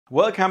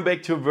Welcome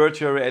back to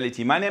Virtual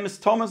Reality. My name is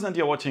Thomas and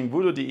you're watching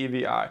VoodooDE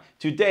VR.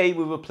 Today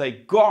we will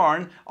play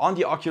Gorn on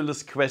the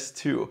Oculus Quest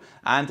 2.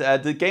 And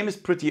the game is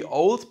pretty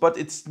old, but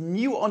it's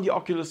new on the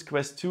Oculus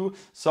Quest 2.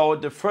 So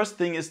the first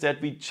thing is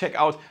that we check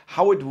out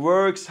how it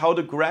works, how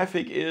the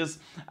graphic is,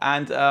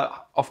 and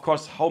of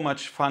course how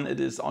much fun it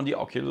is on the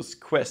Oculus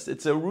Quest.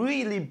 It's a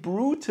really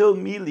brutal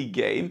melee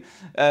game,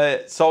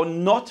 so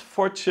not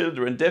for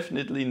children,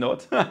 definitely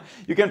not.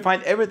 You can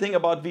find everything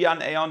about VR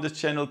and AR on this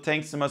channel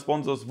thanks to my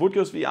sponsors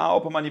Oculus VR,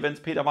 Opperman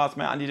Events, Peter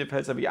Warsmeyer, Andy De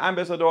Pelzer, VR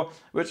Ambassador,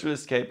 Virtual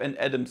Escape and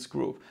Adam's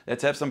Group.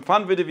 Let's have some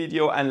fun with the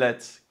video and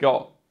let's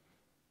go!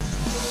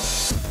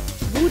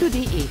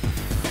 VoodooDE.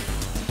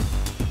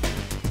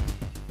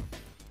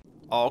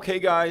 Okay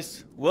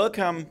guys,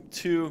 welcome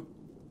to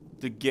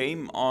the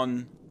game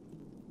on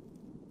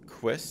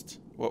Quest.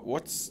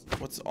 What's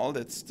all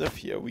that stuff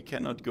here? We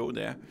cannot go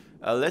there.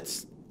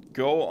 Let's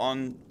go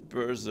on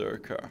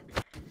Berserker.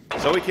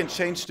 So we can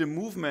change the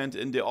movement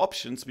in the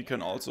options. We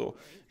can also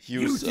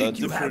use different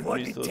you have what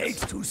methods. it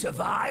takes to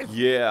survive?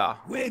 Yeah.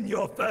 Win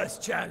your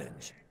first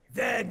challenge.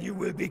 Then you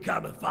will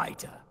become a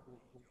fighter.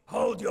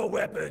 Hold your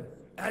weapon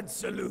and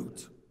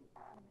salute.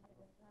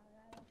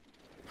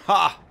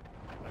 Ha!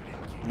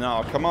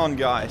 Now, come on,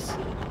 guys.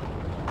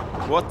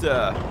 What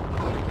the?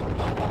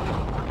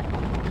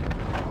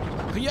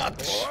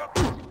 Yatch!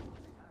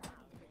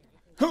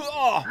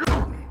 Oh!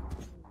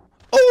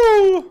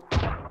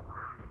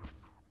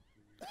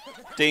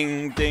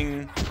 Ding,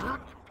 ding.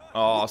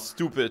 Oh,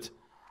 stupid.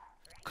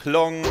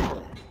 Klong.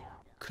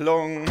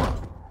 Klong.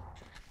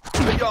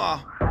 Yeah.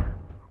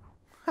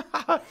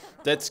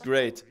 That's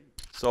great.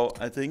 So,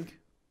 I think...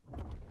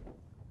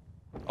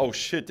 Oh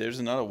shit, there's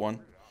another one.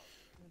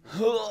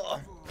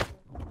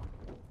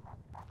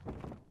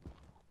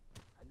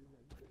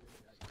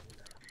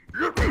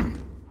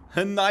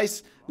 A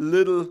nice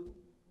little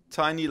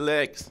tiny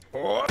legs.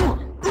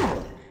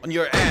 On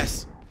your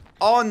ass.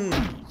 On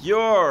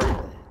your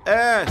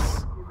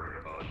ass.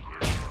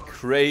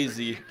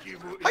 Crazy.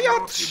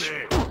 Hayatch.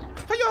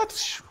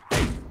 Hayatch.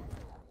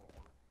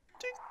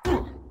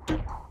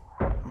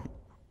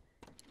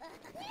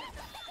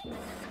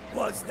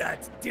 Was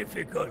that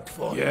difficult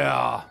for you?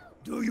 Yeah.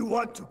 Do you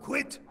want to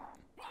quit?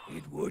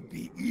 It would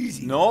be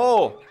easy.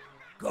 No.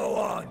 Go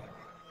on.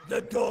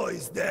 The door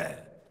is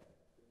there.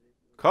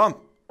 Come.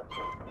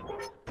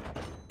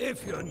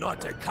 If you're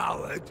not a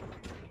coward,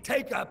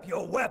 take up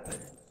your weapon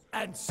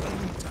and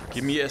salute us.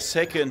 Give me a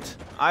second.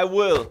 I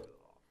will.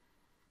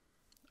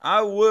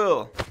 I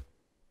will.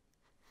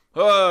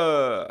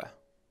 Oh,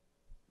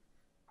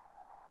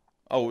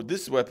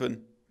 this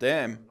weapon.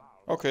 Damn.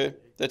 Okay,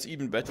 that's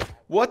even better.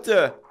 What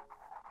the?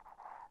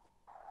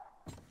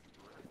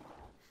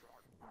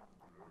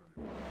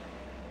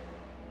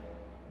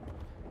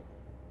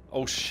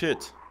 Oh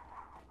shit.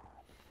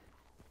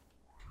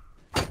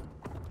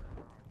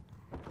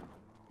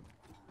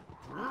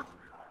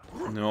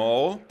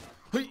 No.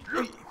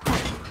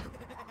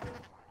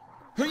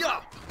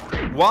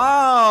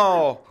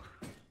 Wow.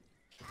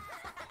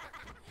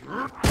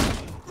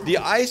 The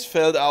eyes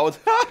fell out.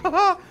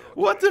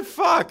 What the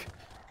fuck?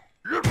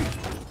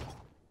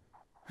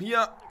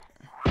 Yeah.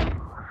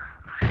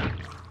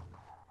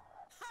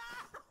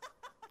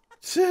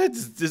 Shit,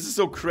 this is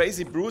so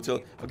crazy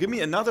brutal. Oh, give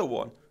me another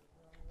one.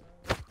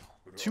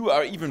 Two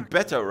are even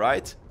better,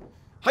 right?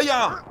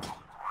 Hiya!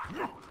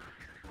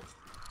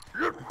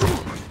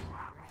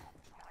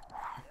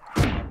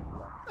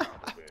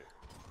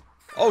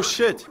 Oh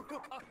shit!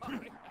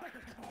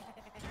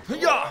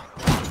 Hiya!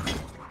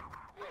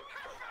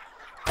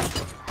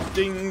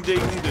 Ding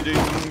ding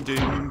ding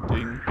ding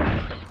ding.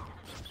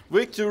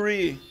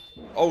 Victory!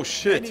 Oh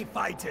shit! Many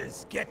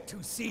fighters get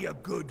to see a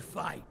good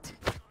fight.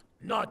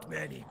 Not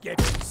many get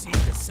to see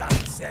the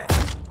sunset.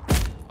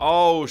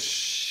 Oh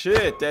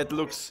shit! That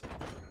looks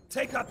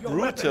Take up your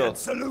brutal. weapon and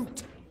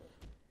salute.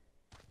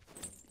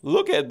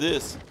 Look at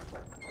this.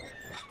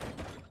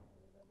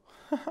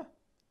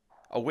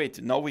 Oh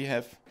wait, now we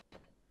have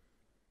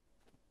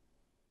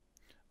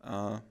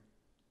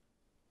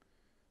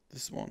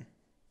this one.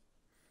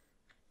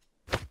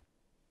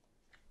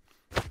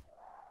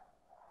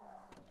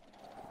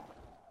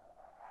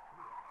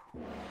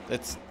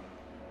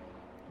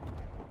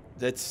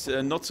 That's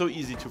not so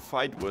easy to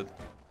fight with.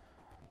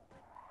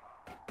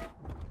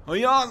 Oh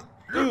yeah.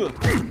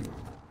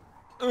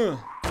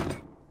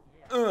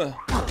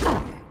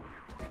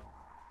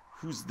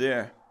 Who's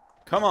there?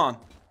 Come on.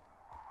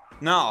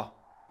 Now.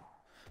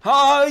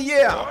 Oh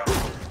yeah.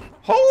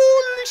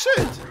 Holy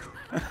shit.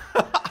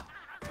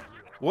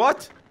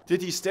 What?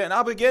 Did he stand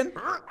up again?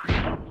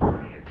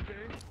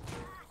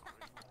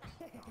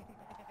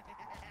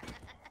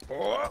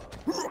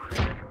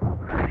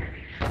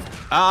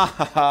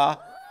 Ah.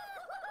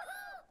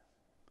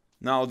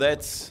 Now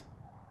that's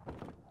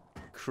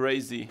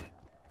crazy.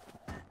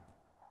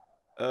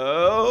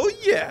 Oh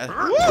yeah.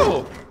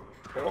 Whoa.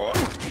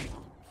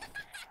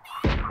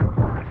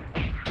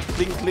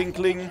 Cling, cling,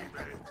 cling.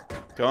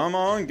 Come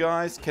on,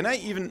 guys. Can I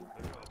even...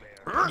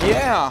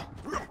 Yeah.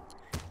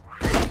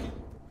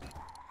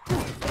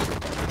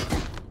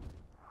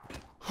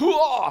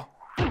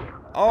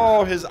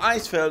 Oh, his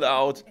eyes fell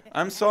out.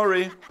 I'm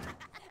sorry.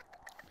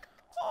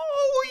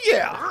 Oh,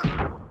 yeah.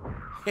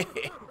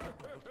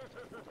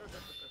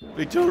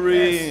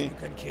 Victory. Yes, you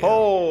can kill.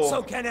 Oh.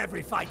 So can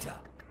every fighter.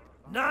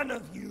 None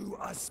of you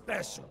are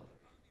special.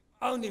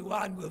 Only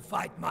one will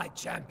fight my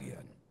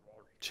champion.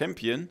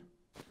 Champion?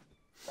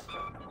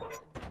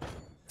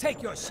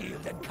 Take your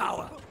shield and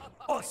cower,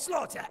 or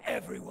slaughter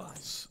everyone.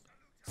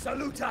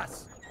 Salute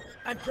us,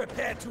 and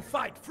prepare to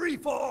fight free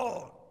for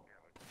all.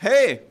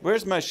 Hey,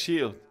 where's my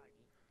shield?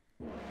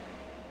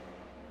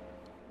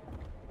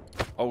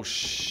 Oh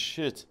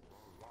shit.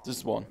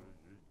 This one.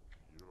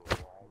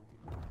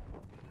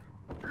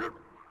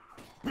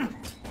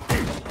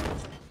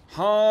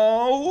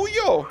 Oh,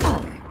 yo.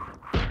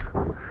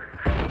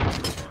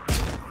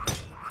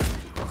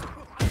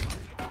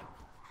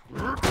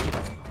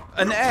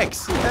 An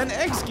axe! An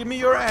axe! Give me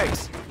your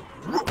axe!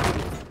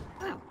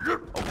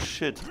 Oh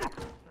shit.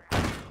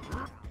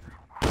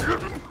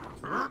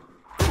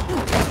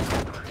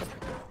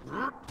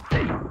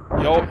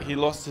 Yo, he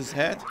lost his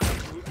head.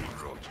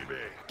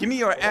 Give me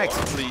your axe,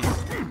 please.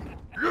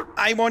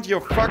 I want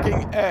your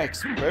fucking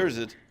axe. Where is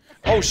it?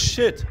 Oh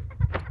shit.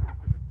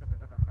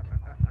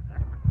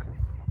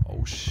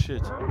 Oh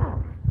shit.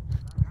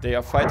 They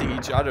are fighting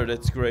each other,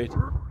 that's great.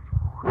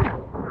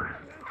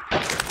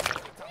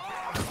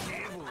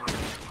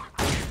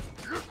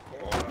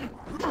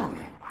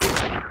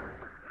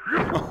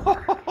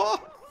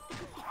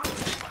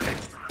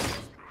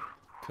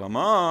 Come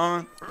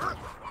on.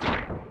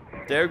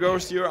 There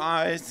goes your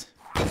eyes.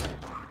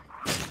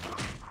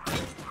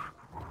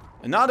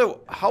 Another.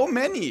 How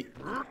many?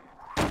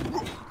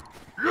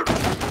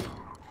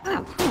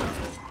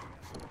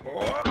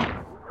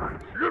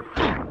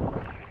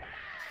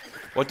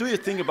 What do you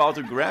think about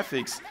the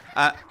graphics?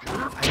 I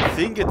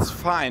think it's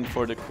fine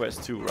for the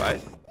Quest 2,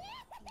 right?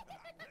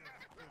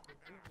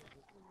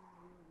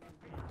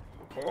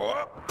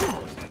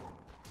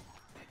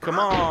 Come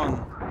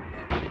on.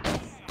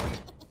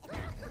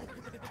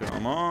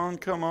 Come on,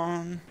 come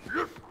on.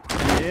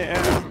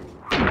 Yeah.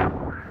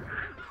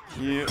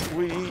 Here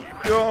we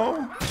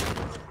go.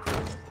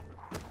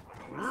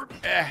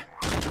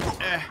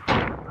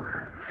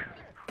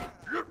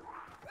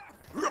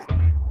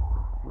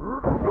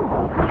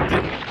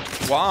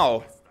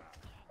 Wow.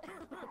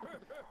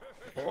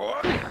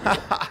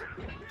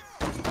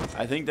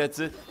 I think that's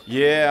it.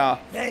 Yeah.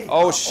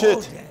 Oh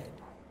shit.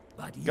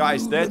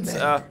 Guys, that's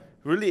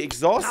really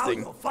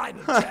exhausting.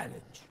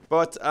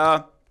 But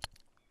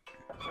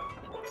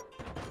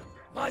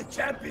my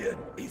champion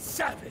is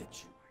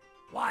savage,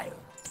 wild,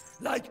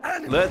 like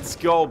animals. Let's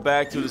go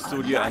back to the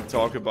studio and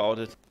talk about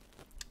it.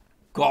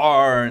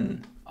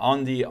 Gorn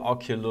on the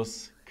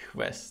Oculus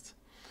Quest.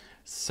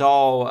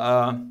 So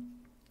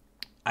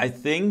I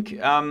think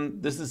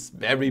this is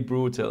very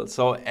brutal.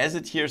 So as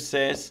it here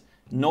says,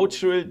 no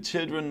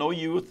children, no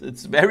youth.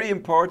 It's very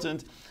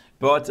important,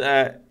 but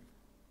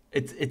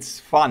it's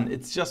fun.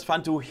 It's just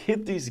fun to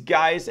hit these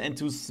guys and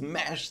to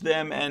smash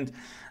them and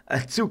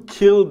to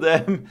kill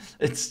them.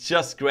 It's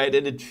just great,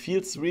 and it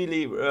feels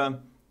really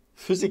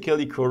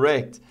physically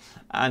correct,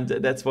 and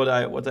that's what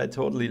I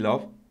totally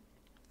love.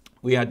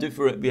 We have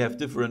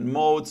different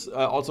modes,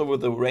 also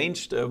with the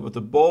ranged, with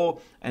the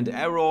bow and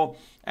arrow,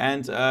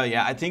 and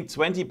yeah, I think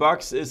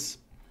 $20 is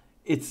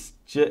it's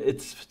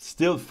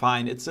still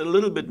fine. It's a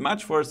little bit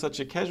much for such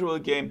a casual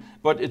game,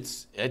 but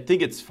I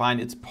think it's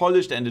fine. It's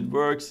polished and it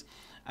works,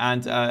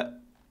 and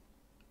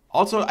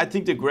also I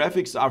think the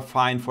graphics are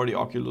fine for the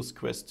Oculus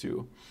Quest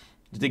 2.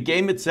 The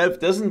game itself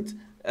doesn't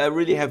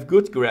really have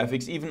good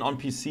graphics, even on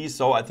PC,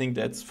 so I think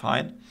that's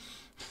fine.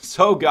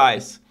 So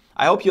guys,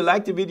 I hope you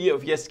liked the video.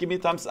 If yes, give me a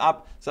thumbs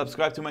up,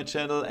 subscribe to my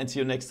channel, and see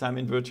you next time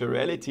in virtual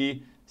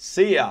reality.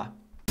 See ya!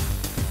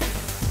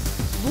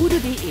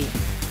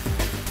 VoodooDE